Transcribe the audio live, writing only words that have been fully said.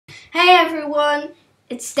Hey everyone,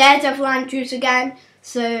 it's Daredevil Andrews again.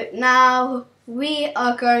 So now we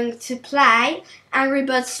are going to play Angry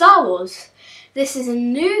Birds Star Wars. This is a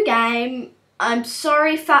new game. I'm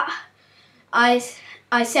sorry that I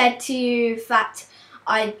said to you that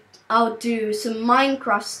I'll do some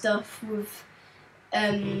Minecraft stuff with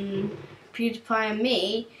PewDiePie and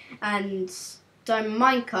me and Diamond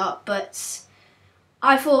Minecart, but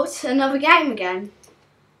I thought another game again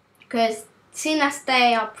because seeing as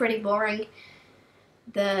they are pretty boring,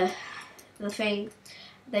 the thing,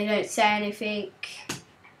 they don't say anything,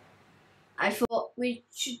 I thought we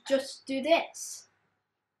should just do this.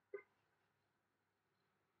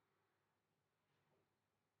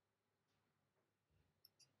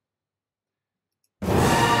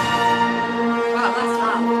 Wow, that's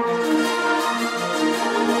loud.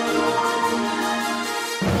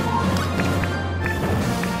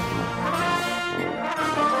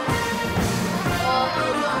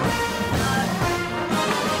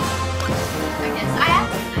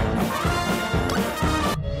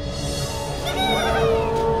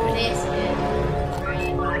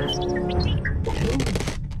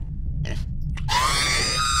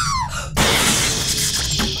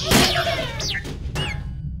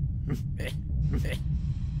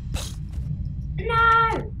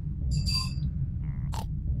 No!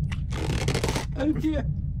 Oh dear.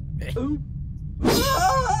 Oh.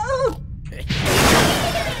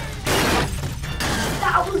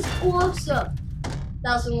 That was awesome.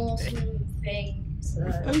 That was an awesome thing. So.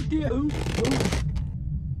 Oh dear. Oh.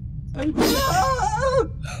 Oh dear.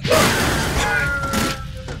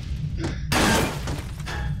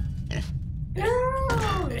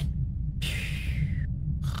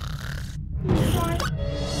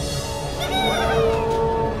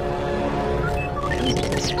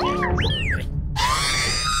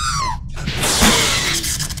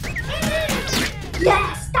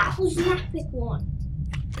 Yes, that was an epic one.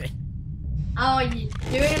 How are you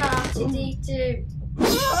doing, R2D2?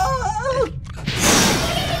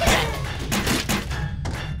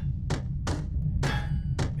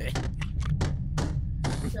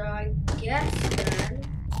 So I guess then.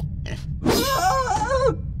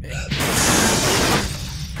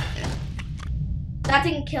 That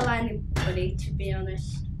didn't kill anybody, to be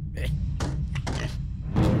honest.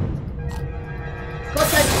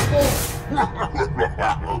 Got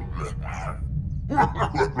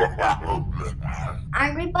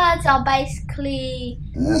Angry Birds are basically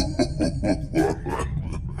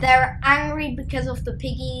they're angry because of the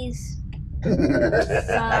piggies. So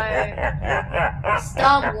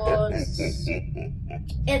Star Wars,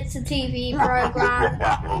 it's a TV program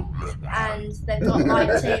and they've got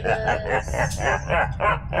lightsabers.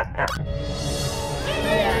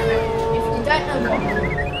 Yeah, if you don't know what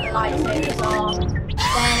lightsabers are,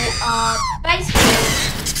 they are basically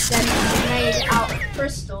they're made out of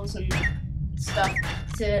crystals and stuff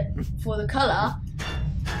for the colour,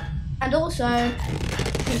 and also you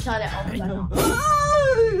can turn it off and on.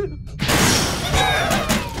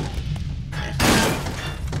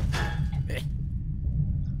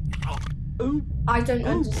 I don't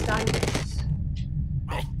understand this.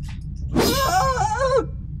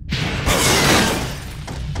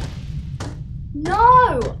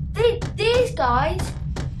 No! These guys,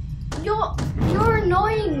 you're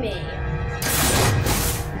annoying me.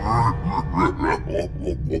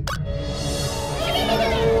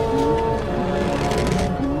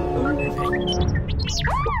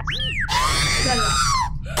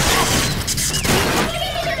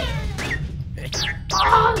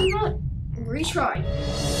 Oh no! Retry.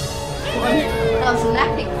 That was an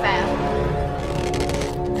epic fail.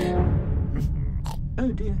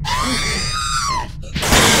 Oh dear.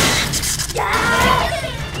 Yes!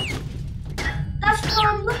 That's what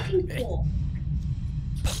I'm looking for.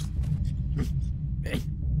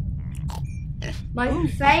 My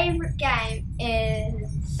favourite game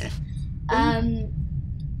is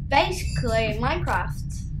basically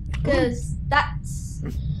Minecraft, because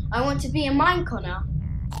I want to be a Minecraft.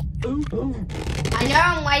 I know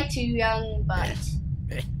I'm way too young, but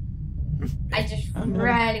I just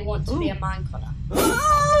really want to be a Minecraft.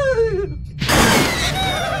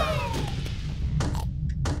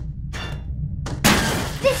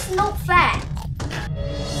 This is not fair.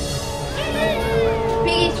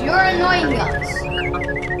 Because you're annoying us.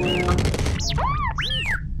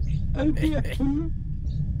 Oh dear.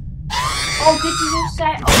 Oh, did you just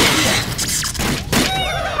say oh dear?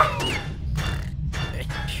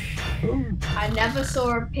 I never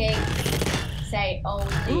saw a pig say oh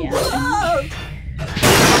dear.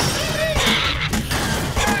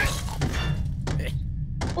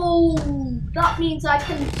 Oh, that means I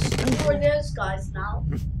can destroy those guys now.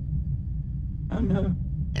 Oh no.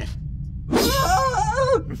 But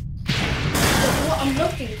what I'm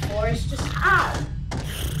looking for is just how.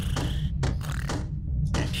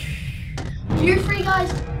 You three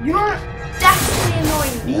guys, you're definitely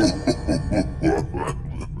annoying me.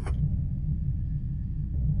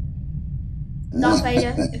 Darth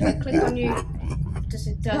Vader, if I click on you, does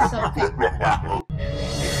it do something?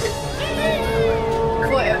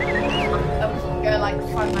 Thought I was gonna like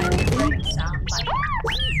find my favorite sound like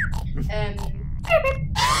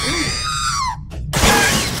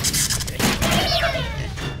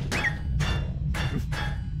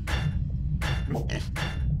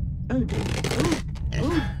Oh dear.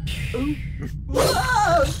 Oh.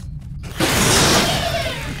 Whoa!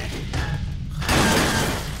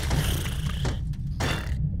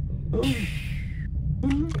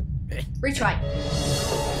 retry.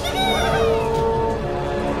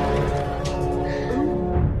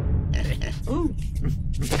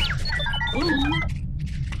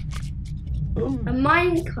 A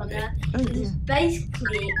minecunner is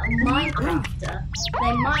basically a Minecrafter.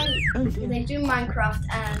 They do Minecraft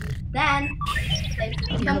and then they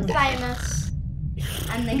become famous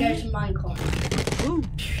and they go to Minecon,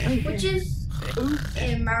 which is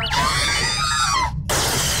in America.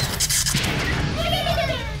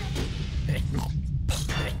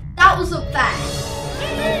 That was up there.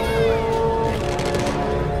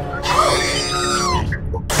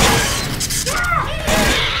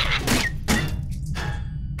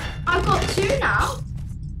 I've got two now.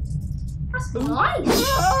 That's nice.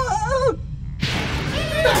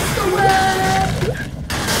 That's the word.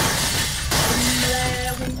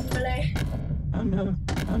 Oh no.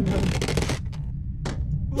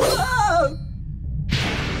 Whoa!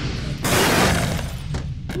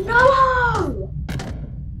 No!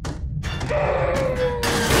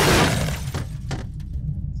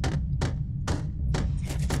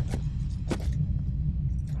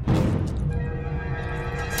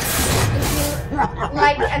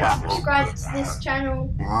 Like and subscribe to this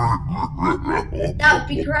channel, that would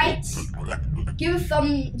be great. Give a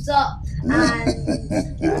thumbs up and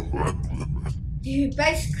you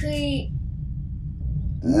basically,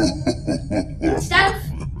 instead of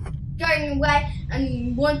going away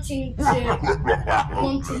and wanting to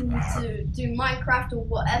do Minecraft or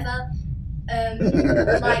whatever,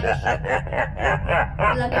 like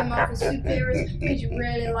Lego Marvel Superheroes, because you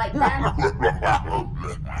really like them.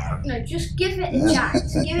 No, just give it a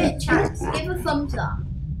chance. Give it a chance. Give a thumbs up.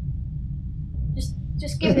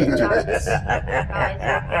 Just give it a chance, guys.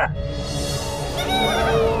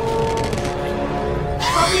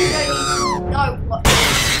 Probably don't know what it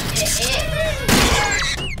is.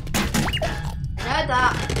 I know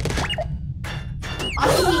that. I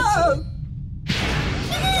need to.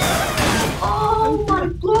 Oh my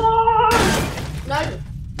god! No.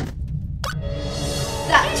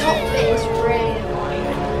 That top bit is really annoying.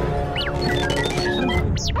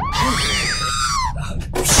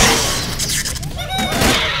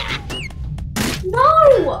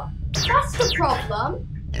 No! That's the problem.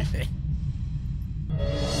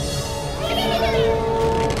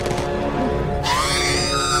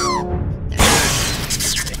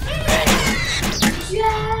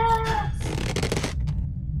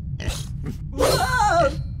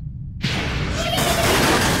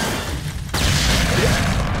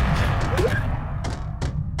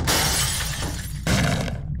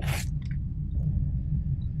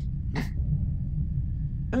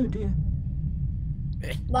 Oh dear.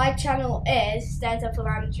 My channel is Daredevil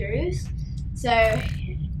Andrews, so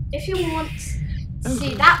if you want to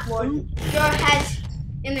see that one, go ahead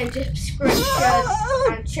in the description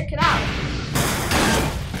and check it out.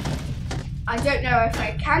 I don't know if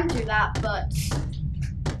I can do that, but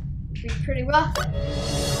it'd be pretty worth it.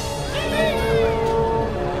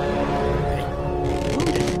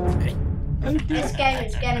 This game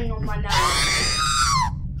is getting on my nerves.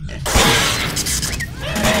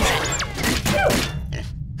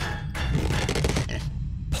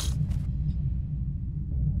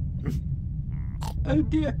 Oh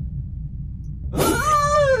dear.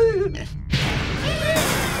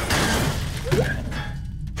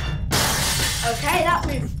 Okay, that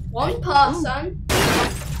moved one person,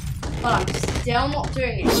 but I'm still not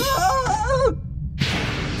doing it.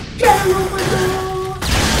 Get him on my door!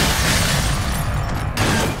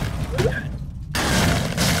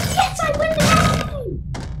 Yes, I win the game!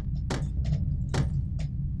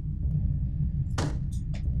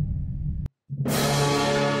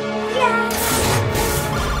 Yeah!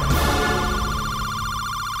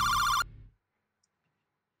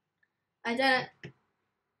 I don't.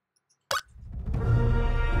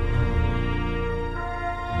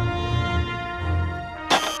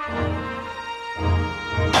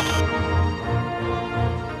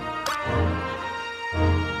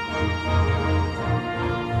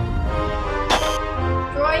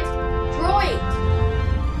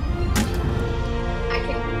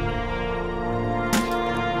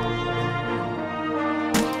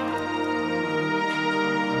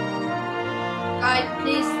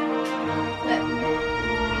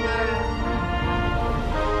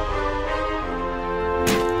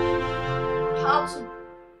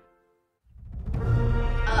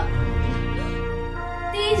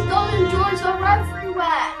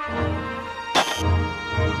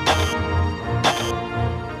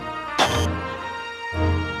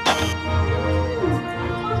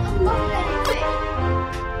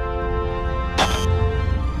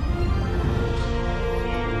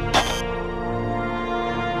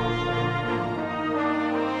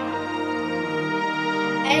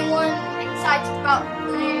 excited about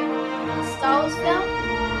the new Star Wars film?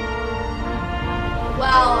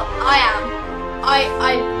 Well, I am.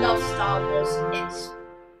 I love Star Wars. It's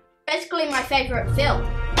basically my favourite film.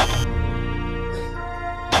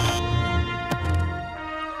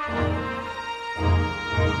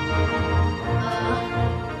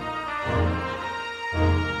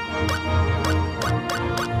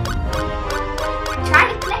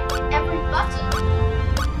 Trying to click every button.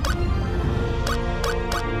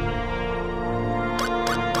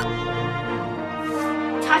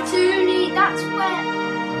 Tatooine, that's where.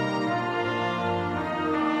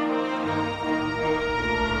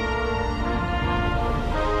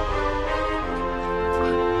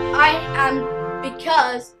 I am,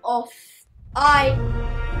 because of I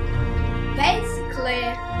basically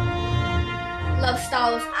love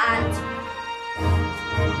Star Wars and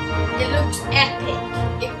it looks epic.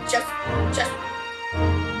 It just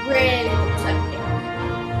really looks epic.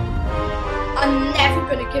 I'm never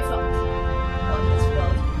gonna give up on this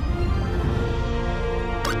world.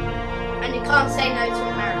 And you can't say no to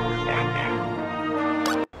America.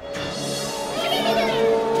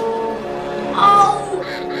 Oh!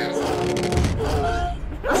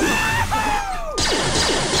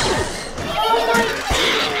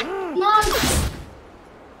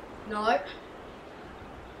 No.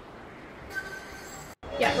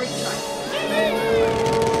 Yeah, retry.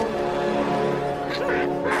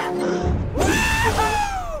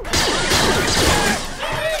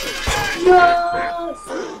 Yes!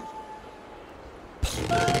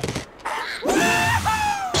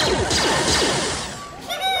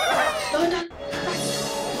 No, no.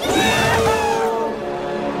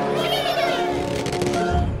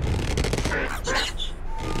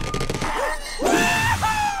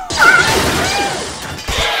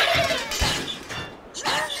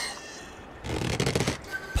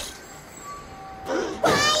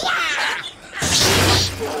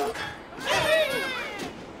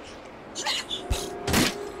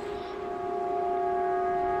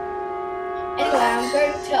 Anyway, I'm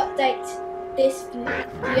going to update this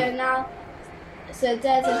video now. So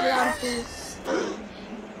there's a plan to